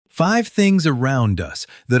5 things around us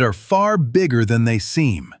that are far bigger than they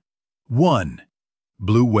seem. 1.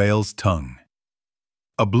 Blue whale's tongue.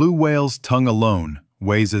 A blue whale's tongue alone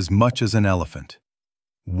weighs as much as an elephant.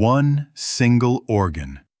 One single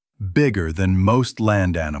organ, bigger than most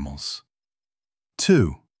land animals.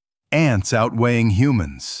 2. Ants outweighing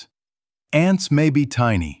humans. Ants may be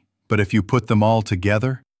tiny, but if you put them all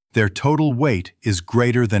together, their total weight is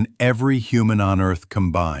greater than every human on Earth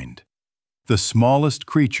combined. The smallest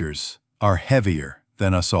creatures are heavier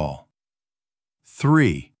than us all.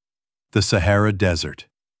 3. The Sahara Desert.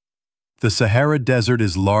 The Sahara Desert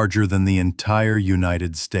is larger than the entire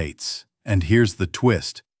United States. And here's the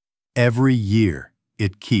twist. Every year,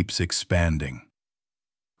 it keeps expanding.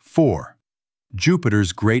 4.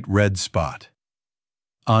 Jupiter's Great Red Spot.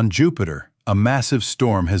 On Jupiter, a massive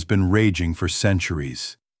storm has been raging for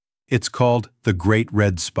centuries. It's called the Great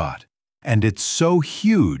Red Spot, and it's so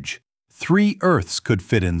huge, 3 Earths could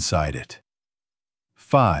fit inside it.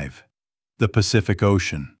 5. The Pacific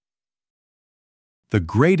Ocean. The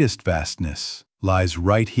greatest vastness lies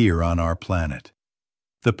right here on our planet.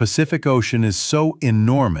 The Pacific Ocean is so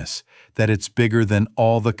enormous that it's bigger than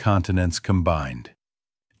all the continents combined.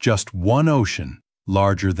 Just one ocean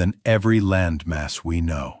larger than every landmass we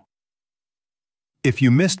know. If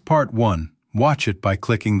you missed part 1, watch it by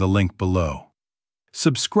clicking the link below.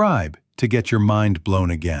 Subscribe to get your mind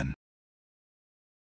blown again.